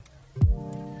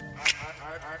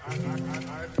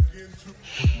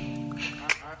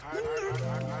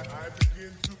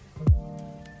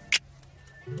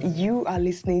You are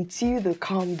listening to the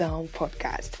Calm Down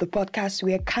podcast, the podcast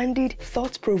where candid,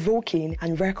 thought-provoking,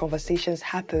 and rare conversations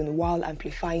happen while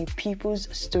amplifying people's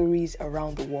stories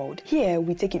around the world. Here,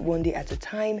 we take it one day at a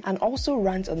time and also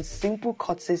rant on simple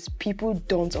causes people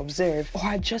don't observe or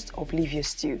are just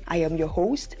oblivious to. I am your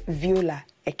host, Viola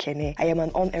Ekene. I am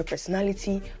an on-air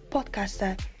personality,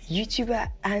 podcaster, YouTuber,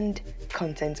 and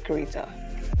content creator.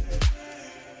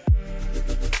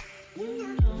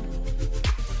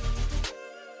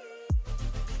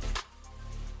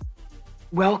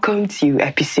 Welcome to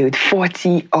episode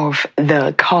 40 of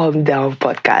the Calm Down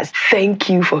podcast. Thank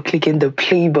you for clicking the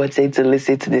play button to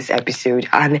listen to this episode.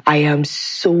 And I am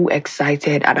so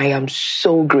excited and I am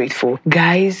so grateful.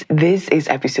 Guys, this is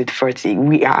episode 40.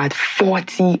 We are at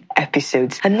 40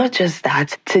 episodes. And not just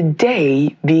that,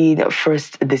 today being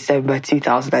 1st December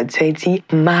 2020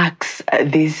 marks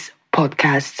this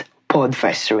podcast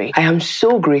podversary. I am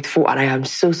so grateful and I am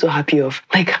so happy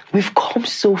we've come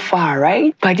so far,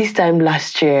 right? By this time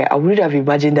last year, I wouldn't have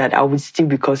imagined that I would still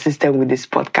be consistent with this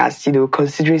podcast,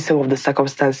 considering some of the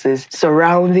circumstances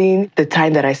surrounding the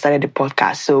time that I started the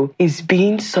podcast. So it's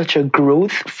been such a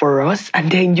growth for us. And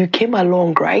then you came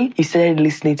along, right? You started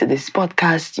listening to this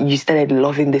podcast. You started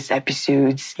loving these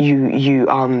episodes. You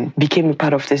became a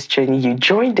part of this journey. You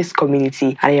joined this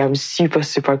community. I am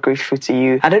super grateful to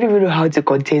you. I don't even know how to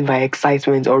contain my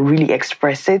excitement or really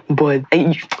express it, but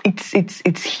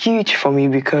it's huge for me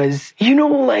because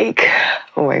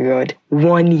oh my god,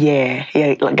 1 year,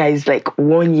 guys,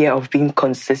 1 year of being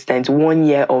consistent, 1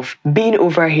 year of being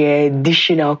over here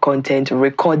dishing out content,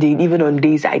 recording even on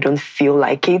days I don't feel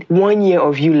like it, 1 year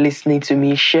of you listening to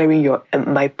me, sharing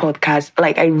my podcast.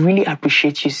 I really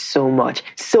appreciate you so much.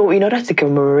 So in order to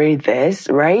commemorate this,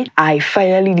 right, I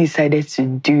finally decided to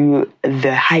do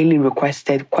the highly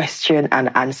requested question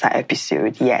and answer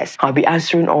episode. Yes, I'll be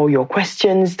answering all your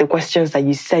questions, the questions that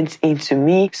you sent in to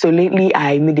me. So lately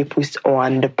I made a post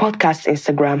on the podcast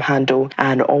Instagram handle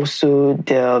and also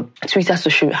the Twitter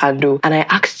social handle, and I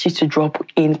asked you to drop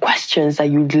in questions that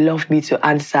you'd love me to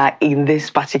answer in this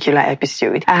particular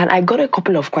episode. And I got a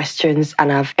couple of questions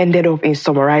and I've ended up in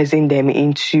summarizing them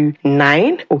into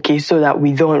 9, okay, so that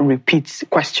we don't repeat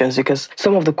questions because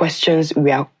some of the questions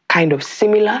were kind of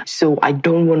similar, so I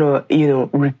don't want to,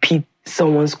 repeat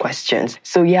someone's questions.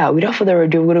 So yeah, without further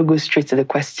ado, I'm going to go straight to the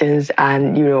questions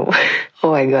and, oh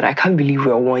my God, I can't believe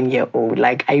we're 1 year old.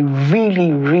 I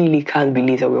really can't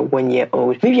believe that we're 1 year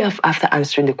old. Maybe after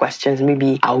answering the questions,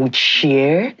 maybe I would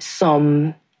share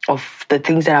some of the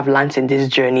things that I've learned in this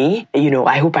journey.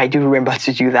 I hope I do remember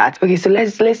to do that. Okay, so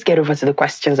let's get over to the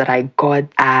questions that I got.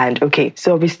 And okay,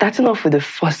 so I'll be starting off with the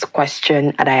first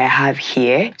question that I have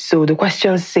here. So the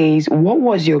question says, what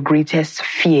was your greatest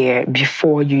fear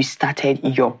before you started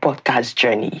your podcast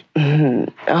journey?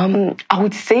 I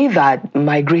would say that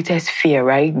my greatest fear,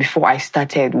 right, before I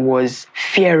started was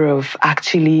fear of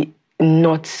actually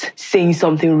not saying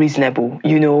something reasonable.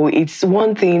 It's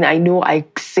one thing I know I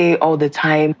say all the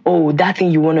time, oh, that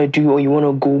thing you want to do or you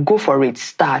want to go for it,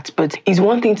 start. But it's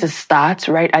one thing to start,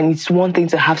 right? And it's one thing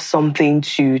to have something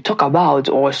to talk about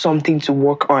or something to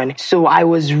work on. So I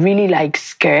was really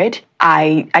scared.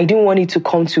 I didn't want it to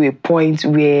come to a point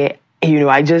where,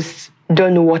 I just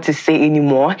don't know what to say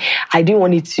anymore. I didn't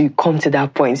want it to come to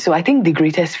that point. So I think the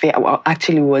greatest fear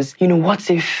actually was, what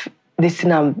if this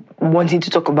thing I'm wanting to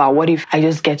talk about, what if I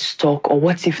just get stuck, or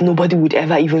what if nobody would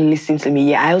ever even listen to me?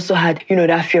 Yeah, I also had,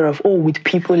 that fear of, would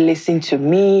people listen to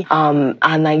me? Are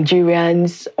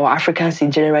Nigerians or Africans in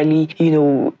generally,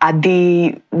 are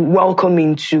they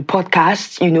welcoming to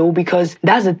podcasts? Because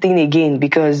that's the thing again,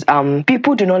 because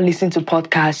people do not listen to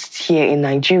podcasts here in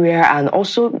Nigeria and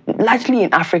also largely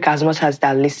in Africa as much as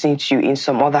they're listening to in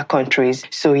some other countries.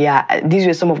 So yeah, these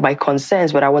were some of my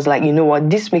concerns, but I was like, you know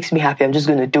what, this makes me happy. I'm just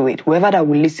going to do it. Whoever that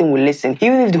will listen.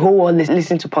 Even if the whole world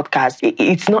listen to podcasts,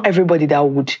 it's not everybody that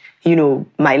would,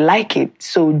 might like it.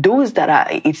 So those that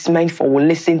it's meant for will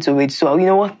listen to it. So you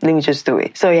know what? Let me just do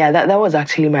it. So yeah, that was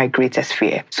actually my greatest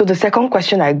fear. So the second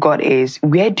question I got is,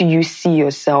 where do you see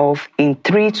yourself in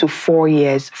 3 to 4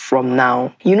 years from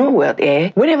now?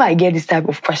 Whenever I get this type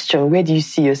of question, where do you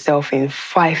see yourself in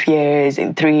 5 years,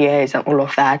 in 3 years, and all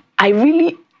of that,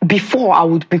 before I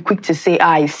would be quick to say,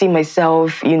 I see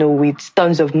myself, with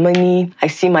tons of money. I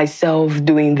see myself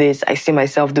doing this. I see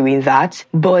myself doing that.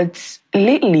 But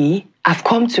lately, I've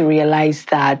come to realize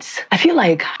that I feel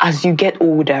like as you get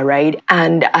older, right,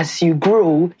 and as you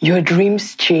grow, your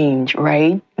dreams change,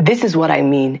 right? This is what I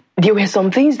mean. There were some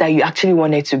things that you actually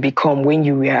wanted to become when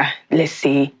you were, let's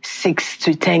say, 6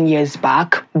 to 10 years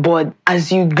back. But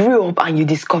as you grew up and you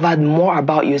discovered more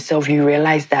about yourself, you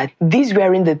realized that these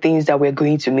weren't the things that were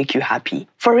going to make you happy.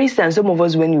 For instance, some of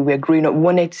us, when we were growing up,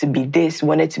 wanted to be this,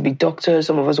 wanted to be doctors.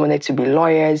 Some of us wanted to be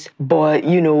lawyers. But,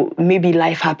 maybe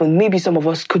life happened. Maybe some of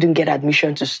us couldn't get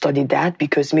admission to study that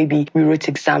because maybe we wrote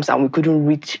exams and we couldn't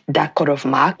reach that cutoff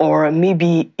mark. Or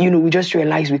maybe, we just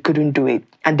realized we couldn't do it.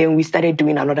 And then we started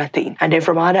doing another thing. And then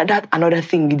from another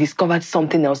thing, we discovered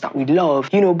something else that we love.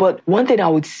 But one thing I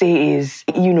would say is,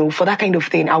 for that kind of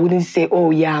thing, I wouldn't say, oh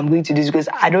yeah, I'm going to do this because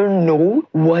I don't know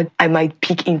what I might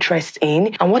pique interest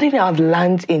in. And one thing I've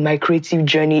learned in my creative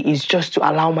journey is just to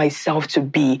allow myself to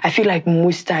be. I feel like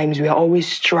most times we are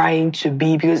always trying to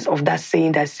be because of that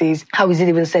saying that says, how is it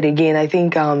even said again? I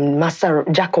think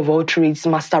Jack of all trades,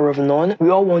 master of none.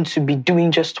 We all want to be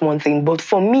doing just one thing. But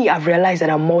for me, I've realized that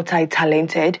I'm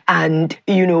multi-talented. And,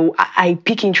 I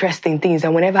pick interest in things.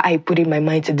 And whenever I put in my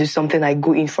mind to do something, I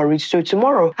go in for it. So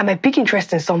tomorrow, I might pick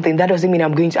interest in something. That doesn't mean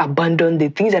I'm going to abandon the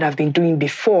things that I've been doing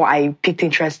before I picked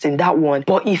interest in that one.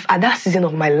 But if at that season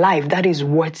of my life, that is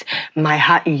what my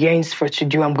heart yearns for to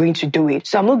do, I'm going to do it.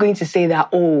 So I'm not going to say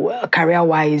that,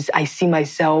 career-wise, I see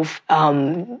myself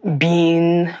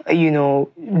being,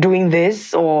 doing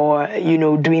this or,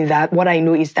 doing that. What I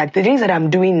know is that the things that I'm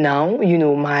doing now,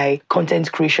 my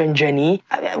content creation journey,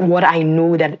 what I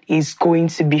know that is going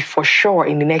to be for sure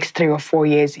in the next 3 or 4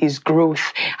 years is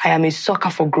growth. I am a sucker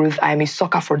for growth. I am a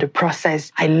sucker for the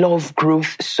process. I love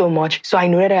growth so much. So I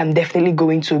know that I'm definitely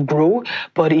going to grow.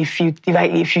 But if you're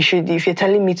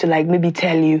telling me to maybe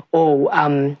tell you,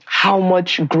 how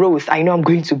much growth, I know I'm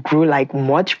going to grow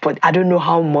much, but I don't know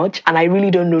how much. And I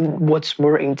really don't know what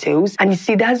tomorrow entails. And you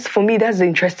see, that's the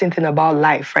interesting thing about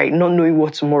life, right? Not knowing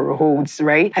what tomorrow holds,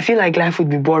 right? I feel like life would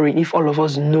be boring if all of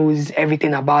us knows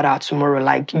everything about our tomorrow.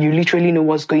 You literally know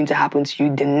what's going to happen to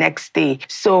you the next day.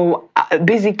 So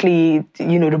basically,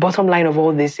 the bottom line of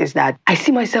all this is that I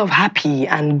see myself happy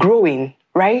and growing,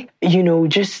 right?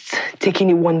 Just taking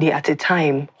it one day at a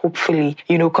time, hopefully,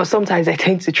 because sometimes I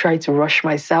tend to try to rush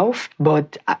myself,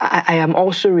 but I am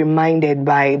also reminded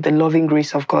by the loving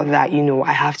grace of God that,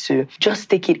 I have to just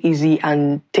take it easy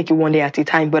and take it one day at a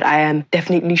time. But I am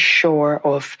definitely sure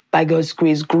of, by God's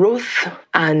grace, growth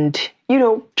and,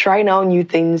 trying out new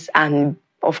things and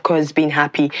of course, being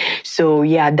happy. So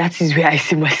yeah, that is where I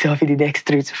see myself in the next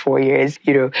 3 to 4 years,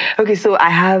 Okay, so I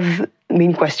have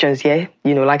main questions here,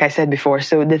 like I said before.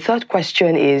 So the third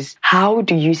question is, how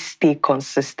do you stay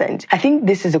consistent? I think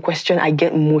this is a question I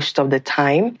get most of the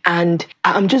time. And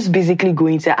I'm just basically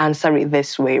going to answer it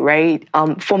this way, right?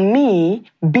 For me,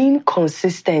 being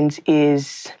consistent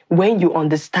is when you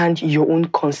understand your own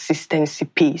consistency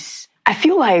pace. I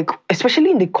feel like, especially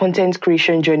in the content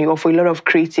creation journey or for a lot of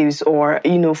creatives or,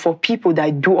 for people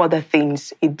that do other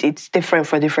things, it's different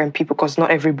for different people because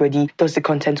not everybody does the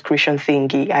content creation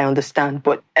thingy, I understand.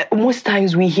 But most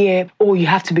times we hear, you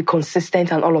have to be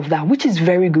consistent and all of that, which is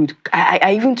very good.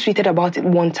 I even tweeted about it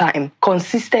one time.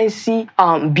 Consistency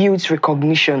builds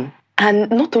recognition.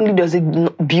 And not only does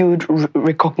it build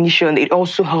recognition, it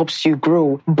also helps you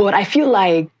grow. But I feel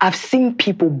like I've seen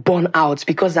people burn out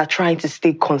because they're trying to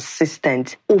stay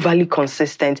consistent, overly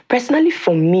consistent. Personally,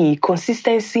 for me,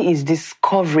 consistency is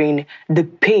discovering the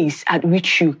pace at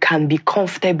which you can be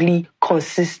comfortably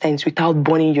consistent without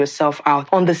burning yourself out.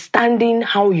 Understanding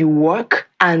how you work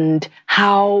and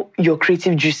how your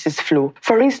creative juices flow.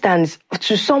 For instance,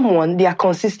 to someone, their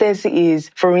consistency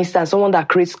is, for instance, someone that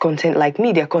creates content like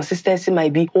me, their consistency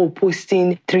might be,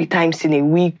 posting 3 times in a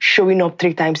week, showing up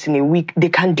 3 times in a week. They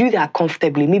can do that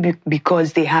comfortably, maybe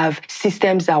because they have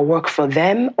systems that work for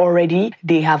them already.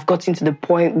 They have gotten to the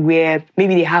point where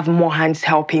maybe they have more hands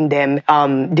helping them.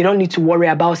 They don't need to worry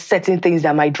about certain things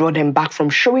that might draw them back from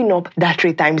showing up that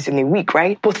 3 times in a week,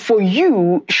 right? But for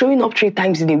you, showing up 3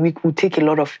 times in a week will take a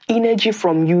lot of energy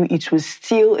from you. It will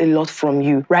steal a lot from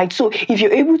you, right? So if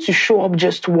you're able to show up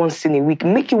just once in a week,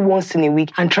 make it once in a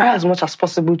week and try as much as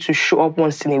possible to show up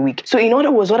once in a week. So in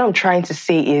other words, what I'm trying to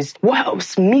say is what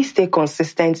helps me stay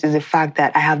consistent is the fact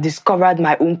that I have discovered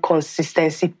my own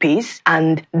consistency pace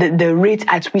and the rate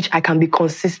at which I can be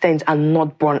consistent and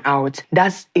not burn out.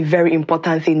 That's a very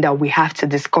important thing that we have to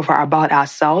discover about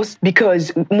ourselves,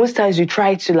 because most times we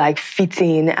try to fit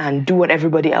in and do what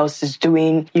everybody else is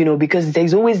doing, because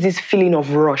there's always this feeling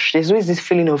of rush. There's always this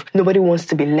feeling of nobody wants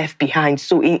to be left behind.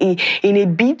 So in a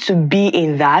bid to be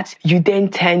in that, you then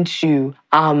tend to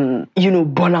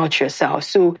burn out yourself.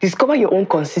 So discover your own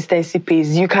consistency pace.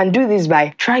 You can do this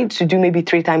by trying to do maybe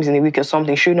 3 times in a week or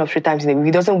something, showing up 3 times in a week.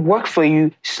 It doesn't work for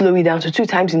you, slow it down to 2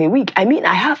 times in a week. I mean,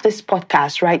 I have this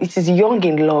podcast, right? It is Young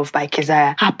in Love by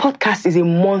Keziah. Her podcast is a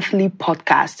monthly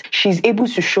podcast. She's able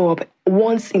to show up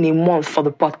once in a month for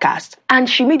the podcast. And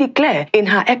she made it clear in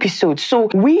her episode. So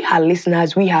we, her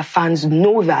listeners, we, her fans,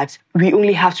 know that we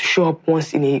only have to show up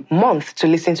once in a month to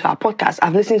listen to our podcast.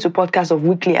 I've listened to podcasts of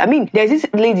weekly. I mean, there's this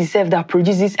lady self that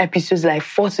produces episodes like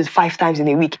 4 to 5 times in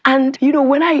a week. And,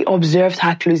 when I observed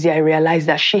her closely, I realized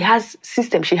that she has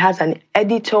system. She has an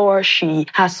editor. She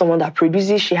has someone that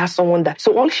produces. She has someone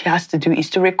so all she has to do is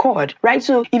to record, right?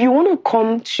 So if you want to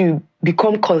come to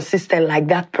become consistent like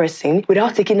that person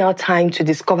without taking out time to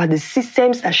discover the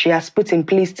systems that she has put in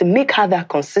place to make her that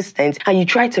consistent, and you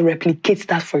try to replicate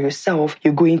that for yourself,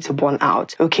 you're going to burn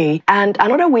out, okay? And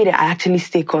another way that I actually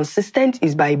stay consistent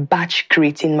is by batch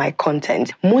creating my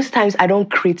content. Most times I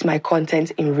don't create my content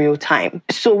in real time.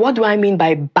 So what do I mean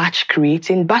by batch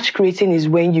creating? Batch creating is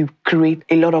when you create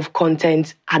a lot of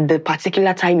content at the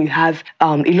particular time you have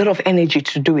a lot of energy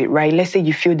to do it, right? Let's say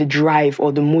you feel the drive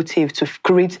or the motive to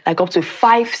create like up to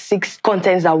 5-6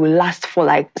 contents that will last for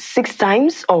like 6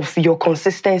 times of your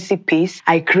consistency pace.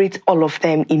 I create all of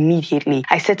them immediately.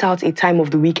 I set out a time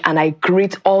of the week and I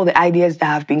create all the ideas that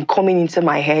have been coming into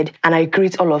my head and I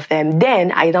create all of them.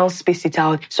 Then I now space it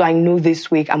out so I know this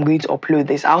week I'm going to upload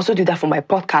this. I also do that for my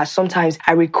podcast. Sometimes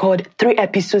I record 3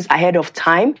 episodes ahead of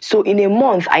time. So in a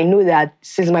month, I know that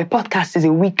since my podcast is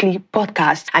a weekly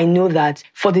podcast, I know that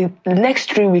for the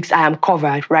next 3 weeks I am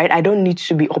covered, right? I don't need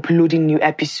to be uploading new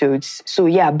episodes. So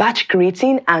yeah, batch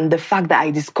creating and the fact that I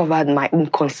discovered my own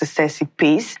consistency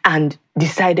pace and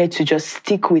decided to just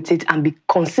stick with it and be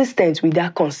consistent with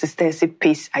that consistency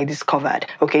pace I discovered.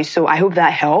 Okay, so I hope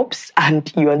that helps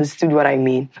and you understood what I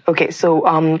mean. Okay, so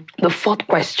the 4th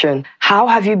question, how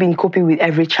have you been coping with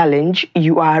every challenge?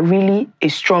 You are really a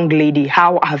strong lady.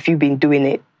 How have you been doing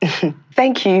it?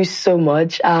 Thank you so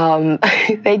much.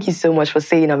 Thank you so much for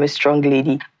saying I'm a strong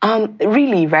lady.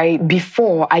 Really, right?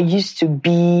 Before, I used to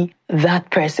be that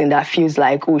person that feels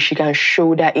like, oh, she can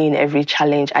shoulder in every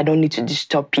challenge. I don't need to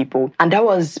disturb people. And that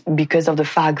was because of the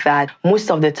fact that most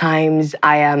of the times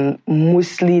I am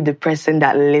mostly the person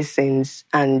that listens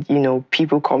and,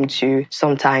 people come to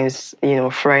sometimes,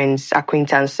 friends,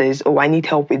 acquaintances, oh, I need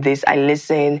help with this. I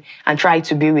listen and try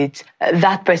to be with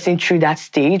that person through that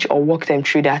stage or walk them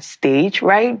through that stage,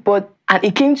 right? And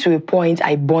it came to a point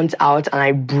I burnt out and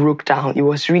I broke down. It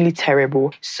was really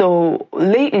terrible. So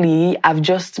lately,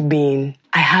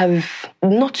 I have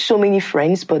not so many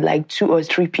friends, but like 2 or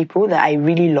 3 people that I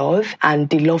really love and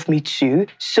they love me too.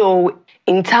 So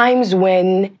in times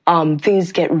when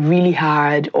things get really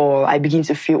hard or I begin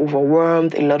to feel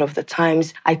overwhelmed, a lot of the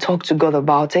times I talk to God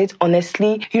about it.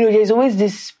 Honestly, there's always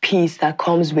this peace that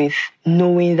comes with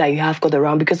knowing that you have God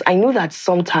around, because I know that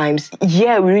sometimes, we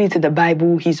read in the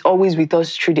Bible, He's always with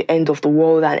us through the end of the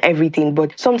world and everything,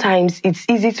 but sometimes it's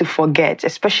easy to forget,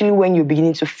 especially when you're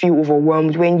beginning to feel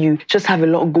overwhelmed, when you just have a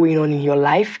lot going on in your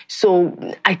life.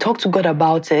 So I talk to God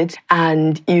about it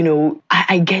and,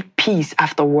 I get peace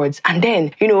afterwards. And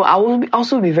then, I will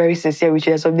also be very sincere with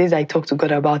you. Some days I talk to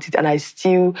God about it and I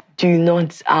still do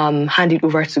not hand it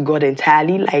over to God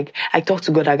entirely. Like I talk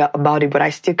to God about it, but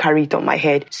I still carry it on my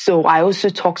head. So I also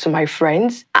talk to my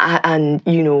friends and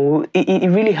it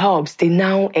really helps. They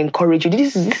now encourage you.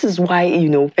 This is why,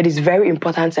 it is very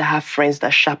important to have friends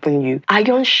that sharpen you.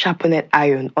 Iron sharpened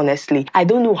iron, honestly. I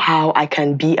don't know how I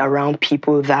can be around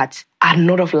people that are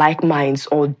not of like minds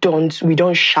or we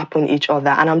don't sharpen each other.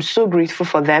 And I'm so grateful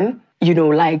for them.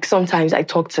 Like sometimes I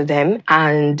talk to them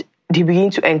and they begin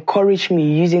to encourage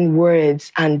me using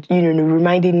words and,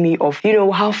 reminding me of,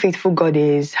 how faithful God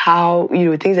is, how,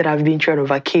 things that I've been through and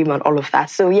overcame and all of that.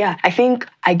 So yeah, I think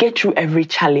I get through every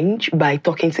challenge by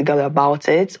talking to God about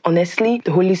it. Honestly,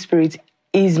 the Holy Spirit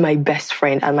is my best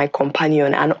friend and my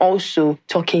companion, and also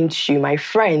talking to my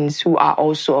friends who are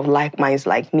also of like minds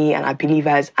like me and are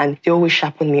believers, and they always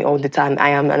sharpen me all the time.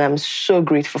 I'm so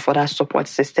grateful for that support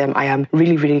system. I am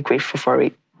really, really grateful for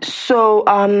it. So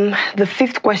the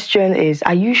 5th question is,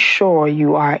 are you sure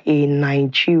you are a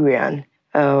Nigerian?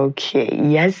 Okay,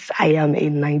 yes, I am a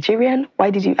Nigerian.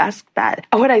 Why did you ask that?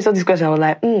 And when I saw this question, I was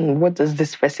like, what does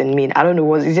this person mean? I don't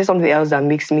know. Is there something else that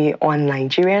makes me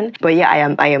un-Nigerian? But yeah, I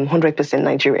am 100%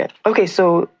 Nigerian. Okay,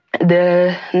 so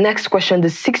the next question, the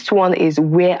sixth one is,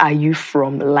 where are you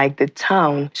from? Like the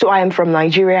town. So I am from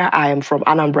Nigeria. I am from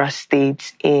Anambra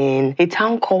State, in a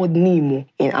town called Nimo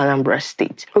in Anambra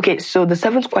State. Okay, so the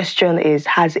seventh question is,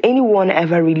 has anyone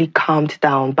ever really calmed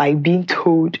down by being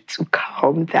told to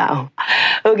calm down?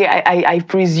 Okay, I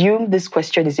presume this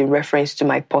question is in reference to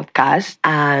my podcast,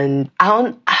 and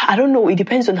I don't know, it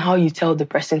depends on how you tell the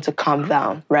person to calm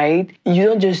down, right? You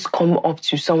don't just come up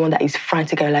to someone that is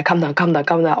frantic and you're like, calm down, calm down,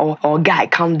 calm down, or guy,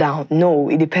 calm down. No,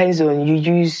 it depends on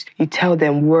you tell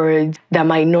them words that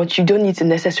might not, you don't need to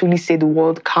necessarily say the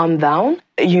word calm down.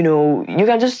 You know, you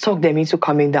can just talk them into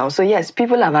calming down. So yes,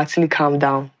 people have actually calmed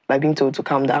down by being told to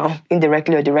calm down,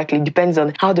 indirectly or directly. It depends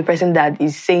on how the person that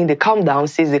is saying the calm down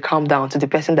says the calm down to the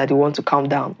person that they want to calm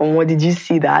down. And what, did you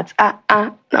see that?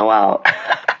 No, wow.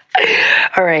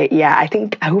 All right, yeah,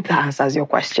 I hope that answers your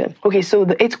question. Okay, so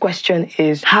the eighth question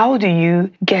is, how do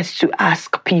you get to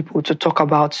ask people to talk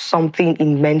about something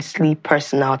immensely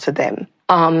personal to them?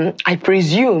 I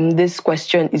presume this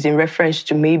question is in reference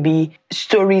to maybe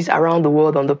stories around the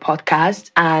world on the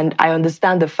podcast. And I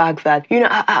understand the fact that, you know,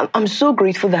 I'm so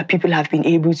grateful that people have been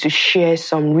able to share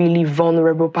some really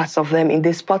vulnerable parts of them in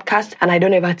this podcast. And I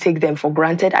don't ever take them for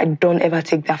granted. I don't ever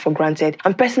take that for granted.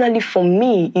 And personally, for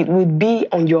me, it would be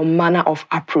on your manner of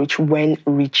approach when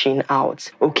reaching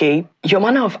out. Okay. Your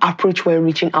manner of approach when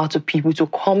reaching out to people to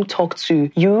come talk to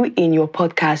you in your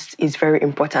podcast is very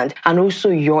important. And also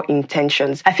your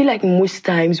intentions. I feel like most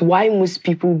times why most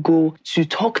people go to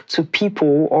talk to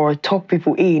people or talk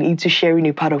people into sharing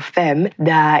a part of them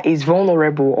that is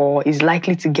vulnerable or is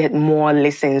likely to get more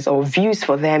listens or views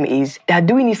for them is they're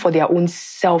doing it for their own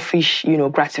selfish, you know,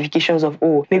 gratifications of,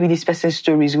 oh, maybe this person's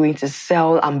story is going to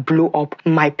sell and blow up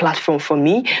my platform for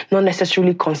me, not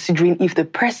necessarily considering if the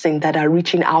person that are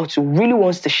reaching out to really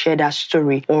wants to share that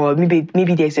story, or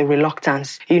maybe there's a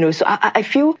reluctance, you know. So I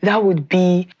feel that would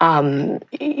be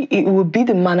it would be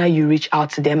the manner you reach out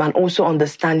to them, and also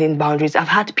understanding boundaries. I've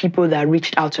had people that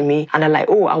reached out to me and are like,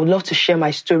 oh, I would love to share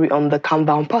my story on the Calm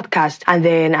Down podcast, and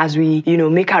then as we, you know,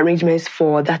 make arrangements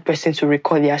for that person to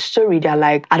record their story, they're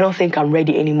like, I don't think I'm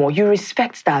ready anymore. You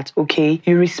respect that, okay?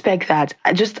 You respect that.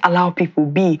 Just allow people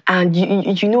be. And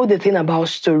you know, the thing about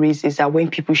stories is that when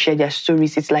people share their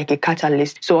stories, it's like a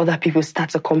catalyst, so other people start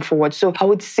to come forward. So I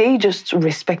would say just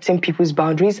respecting people's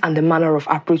boundaries and the manner of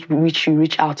approach with which you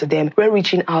reach out to them. When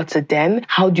reaching out to them,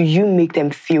 how do you make them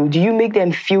feel? Do you make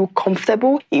them feel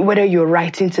comfortable? Whether you're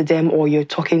writing to them or you're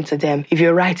talking to them. If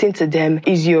you're writing to them,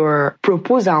 is your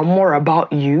proposal more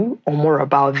about you or more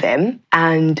about them?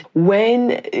 And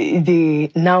when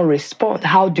they now respond,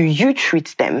 how do you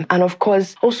treat them? And of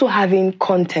course, also having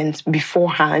content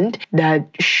beforehand that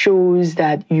shows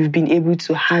that you've been able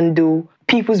to handle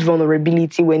people's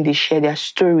vulnerability when they share their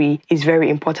story is very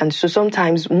important. So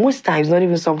sometimes, most times, not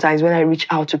even sometimes, when I reach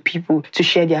out to people to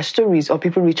share their stories, or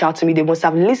people reach out to me, they must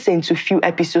have listened to a few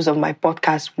episodes of my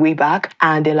podcast way back,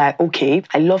 and they're like, okay,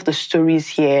 I love the stories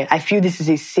here. I feel this is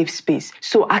a safe space.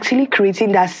 So actually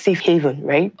creating that safe haven,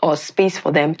 right, or space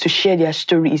for them to share their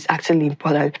story is actually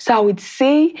important. So I would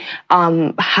say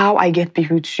how I get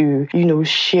people to, you know,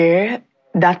 share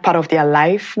that part of their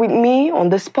life with me on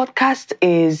this podcast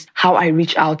is how I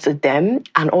reach out to them,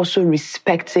 and also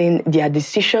respecting their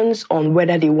decisions on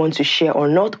whether they want to share or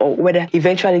not, or whether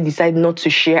eventually decide not to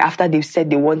share after they've said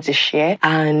they want to share,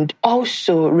 and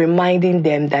also reminding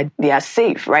them that they are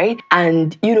safe, right?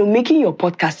 And, you know, making your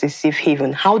podcast a safe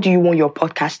haven. How do you want your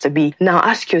podcast to be? Now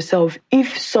ask yourself,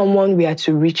 if someone were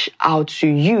to reach out to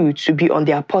you to be on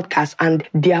their podcast, and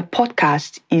their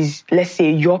podcast is, let's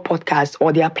say, your podcast,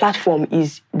 or their platform is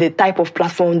the type of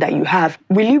platform that you have,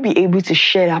 will you be able to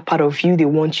share that part of you they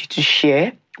want you to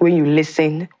share when you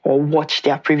listen or watch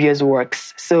their previous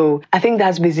works? So I think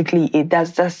that's basically it.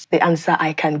 That's just the answer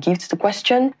I can give to the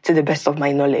question to the best of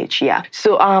my knowledge. Yeah.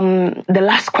 So the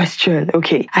last question.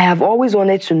 Okay. I have always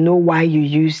wanted to know why you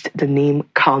used the name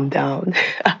Calm Down.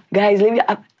 Guys, wait.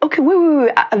 I've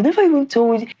never even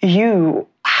told you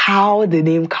how the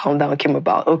name Calm Down came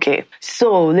about. Okay,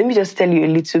 so let me just tell you a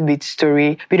little bit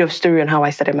of story on how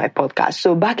I started my podcast.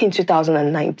 So back in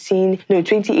 2018, early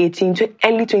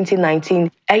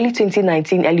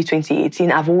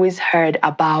 2018, I've always heard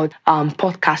about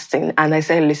podcasting, and I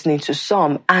started listening to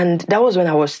some. And that was when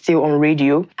I was still on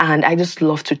radio, and I just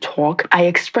love to talk. I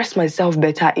express myself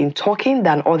better in talking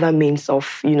than other means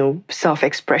of, you know,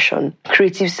 self-expression,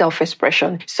 creative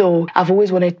self-expression. So I've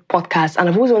always wanted podcasts, and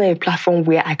I've always wanted a platform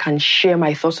where I can share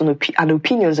my thoughts and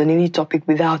opinions on any topic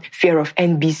without fear of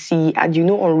NBC. And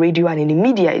on radio and in the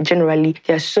media generally,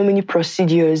 there are so many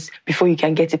procedures before you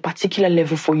can get a particular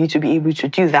level for you to be able to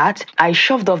do that. I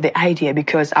shoved off the idea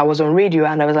because I was on radio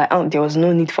and I was like, there was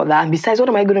no need for that. And besides, what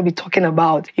am I going to be talking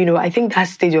about? I think that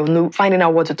stage of finding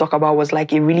out what to talk about was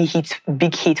like a really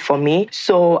big hit for me.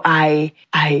 So I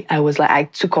was like, I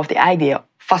took off the idea.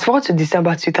 Fast forward to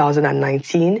December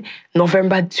 2019,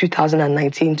 November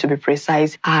 2019 to be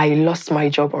precise, I lost my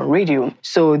job on radio.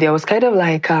 So there was kind of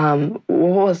like,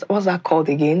 what was that called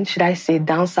again? Should I say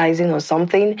downsizing or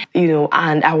something?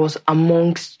 And I was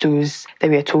amongst those that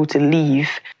were told to leave.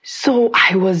 So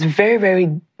I was very,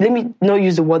 very, let me not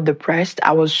use the word depressed.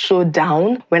 I was so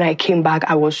down. When I came back,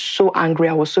 I was so angry.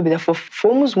 I was so bitter. For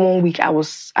almost 1 week, I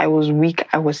was weak.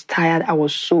 I was tired. I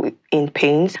was so in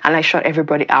pain. And I shut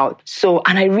everybody out.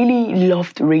 And I really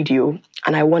loved radio.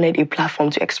 And I wanted a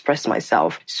platform to express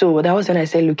myself. So that was when I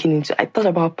started I thought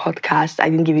about podcasts.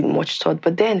 I didn't give it much thought.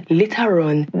 But then later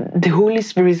on, the Holy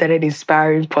Spirit started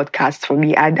inspiring podcasts for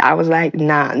me. And I was like,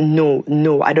 no,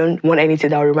 I don't want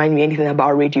anything that will remind me anything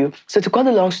about radio. So to cut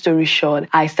the long story short,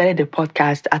 I started the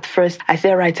podcast. At first, I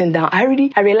started writing down. I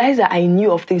realized that I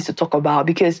knew of things to talk about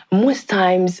because most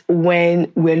times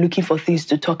when we're looking for things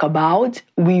to talk about,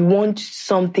 we want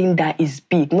something that is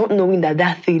big, not knowing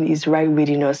that thing is right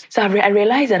within us. So I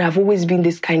realized that I've always been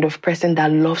this kind of person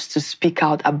that loves to speak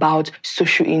out about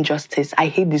social injustice. I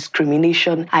hate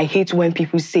discrimination. I hate when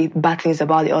people say bad things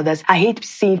about the others. I hate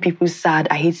seeing people sad.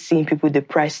 I hate seeing people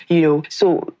depressed,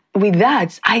 So with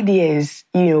that, ideas,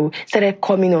 started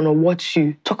coming on what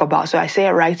to talk about. So I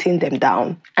started writing them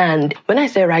down. And when I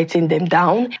started writing them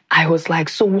down, I was like,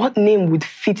 so what name would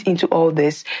fit into all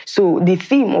this? So the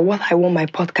theme or what I want my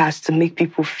podcast to make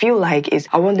people feel like is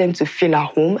I want them to feel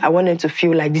at home. I want them to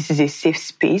feel like this is a safe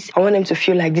space. I want them to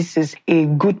feel like this is a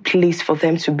good place for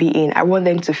them to be in. I want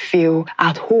them to feel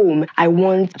at home. I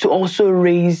want to also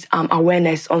raise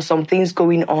awareness on some things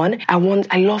going on.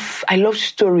 I love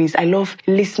stories. I love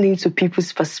listening to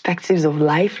people's perspectives of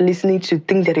life, listening to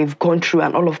things that they've gone through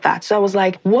and all of that. So I was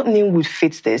like, what name would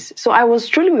fit this? So I was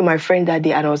strolling with my friend that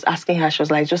day and I was asking her, she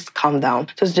was like, just calm down.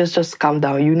 Just calm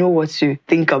down. You know what to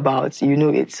think about. You know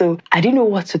it. So I didn't know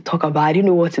what to talk about. I didn't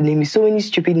know what to name it. So many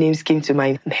stupid names came to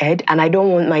my head and I don't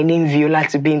want my name Viola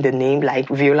to be in the name, like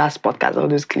Viola's podcast, all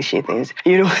those cliche things,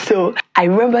 So I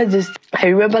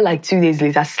remember like 2 days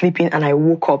later sleeping and I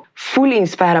woke up fully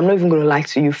inspired. I'm not even going to lie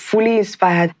to you, fully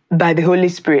inspired by the Holy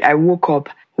Spirit. I woke up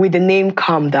with the name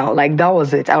Calm Down. Like that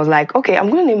was it. I was like, okay, I'm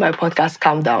going to name my podcast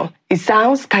Calm Down. It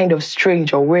sounds kind of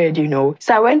strange or weird,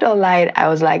 So I went online. I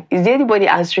was like, is there anybody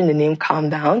answering the name Calm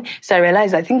Down? So I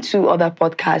realized I think 2 other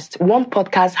podcasts, one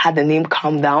podcast had the name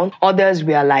Calm Down. Others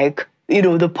were like, the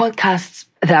podcasts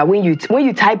that when you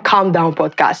type Calm Down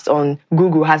podcast on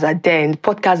Google has a den,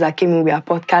 podcasts that came in were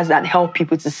podcasts that help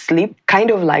people to sleep, kind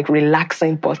of like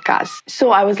relaxing podcasts. So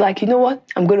I was like, you know what?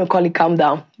 I'm going to call it Calm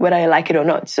Down, whether I like it or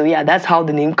not. So yeah, that's how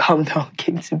the name Calm Down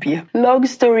came to be. Long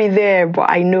story there,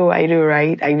 but I know,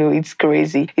 right? I know it's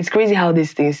crazy. It's crazy how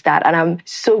these things start. And I'm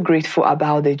so grateful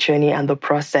about the journey and the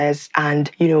process. And,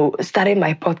 starting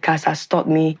my podcast has taught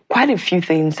me quite a few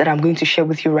things that I'm going to share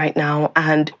with you right now.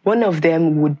 And one of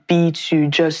them would be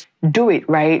to just do it,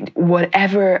 right?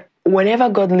 Whenever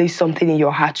God lays something in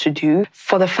your heart to do,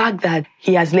 for the fact that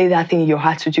He has laid that thing in your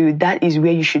heart to do, that is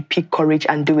where you should pick courage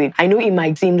and do it. I know it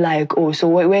might seem like, so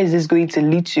where is this going to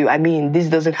lead to? I mean, this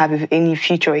doesn't have any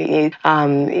future in it.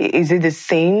 Is it the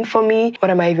same for me? What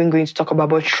am I even going to talk about?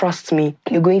 But trust me,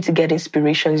 you're going to get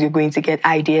inspirations, you're going to get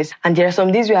ideas. And there are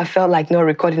some days where I felt like not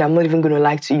recording, I'm not even going to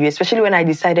lie to you, especially when I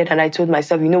decided and I told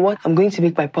myself, you know what, I'm going to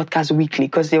make my podcast weekly,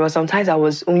 because there were some times I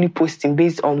was only posting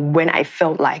based on when I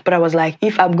felt like. But I was like,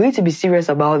 if I'm going to be serious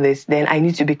about this, then I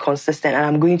need to be consistent and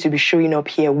I'm going to be showing up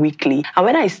here weekly. And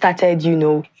when I started,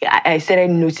 I started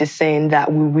noticing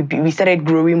that we started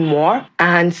growing more.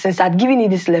 And since I'd given it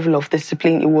this level of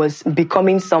discipline, it was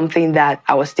becoming something that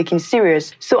I was taking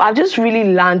serious. So I've just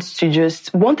really learned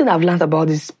one thing I've learned about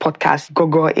this podcast,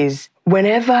 Gogo, is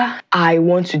whenever I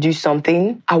want to do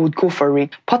something, I would go for it.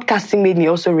 Podcasting made me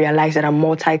also realize that I'm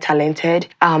multi-talented.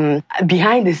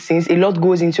 Behind the scenes, a lot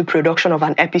goes into production of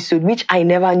an episode, which I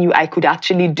never knew I could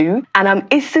actually do. And I'm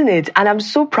acing it. And I'm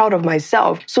so proud of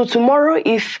myself. So tomorrow,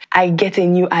 if I get a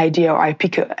new idea or I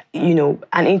pick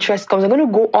an interest comes, I'm going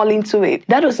to go all into it.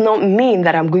 That does not mean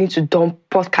that I'm going to dump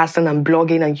podcasting and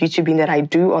blogging and YouTubing that I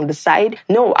do on the side.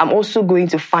 No, I'm also going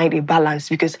to find a balance,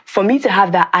 because for me to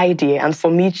have that idea and for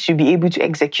me to be able able to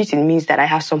execute, it means that I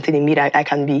have something in me that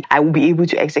I will be able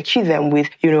to execute them with,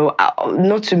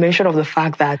 not to mention of the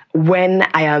fact that when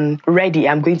I am ready,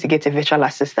 I'm going to get a virtual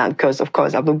assistant, because of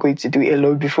course I'm not going to do it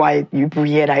alone before you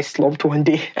hear that I slumped one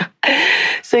day.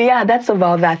 So yeah, that's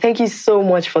about that. Thank you so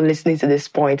much for listening to this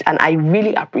point, and I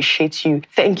really appreciate you.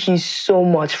 Thank you so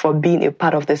much for being a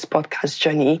part of this podcast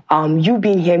journey. You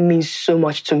being here means so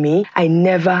much to me.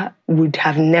 I would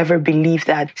have never believed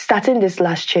that starting this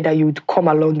last year that you would come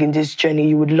along in this journey.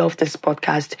 You would love this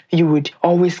podcast. You would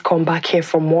always come back here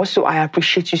for more. So I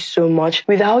appreciate you so much.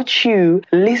 Without you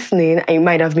listening, it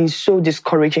might have been so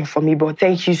discouraging for me, but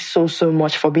thank you so, so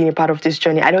much for being a part of this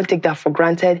journey. I don't take that for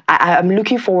granted. I'm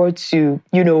looking forward to,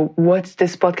 what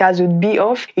this podcast would be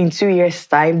of in 2 years'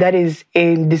 time. That is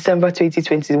in December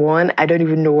 2021. I don't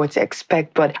even know what to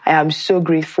expect, but I am so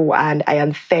grateful and I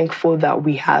am thankful that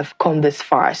we have come this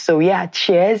far. So yeah,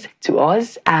 cheers to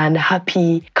us and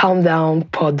happy Calm Down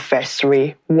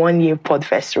Podversary, 1 year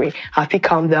podversary. Happy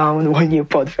Calm Down 1 year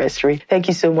podversary. Thank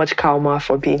you so much, Kalma,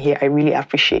 for being here. I really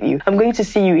appreciate you. I'm going to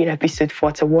see you in episode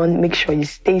 41. Make sure you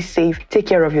stay safe. Take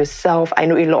care of yourself. I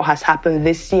know a lot has happened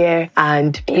this year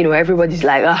and, everybody's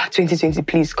like, 2020,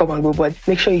 please come and go. But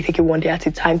make sure you take it one day at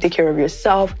a time. Take care of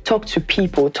yourself. Talk to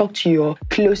people. Talk to your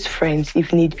close friends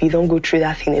if need be. Don't go through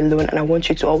that thing alone. And I want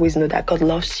you to always know that God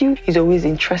loves you. He's always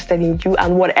interested in you,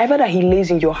 and whatever that He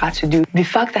lays in your heart to do, the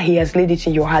fact that He has laid it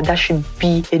in your heart, that should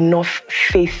be enough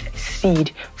faith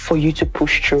seed for you to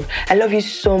push through. I love you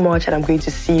so much, and I'm going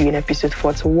to see you in episode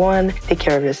 41. Take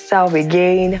care of yourself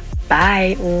again.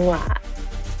 Bye. Mwah.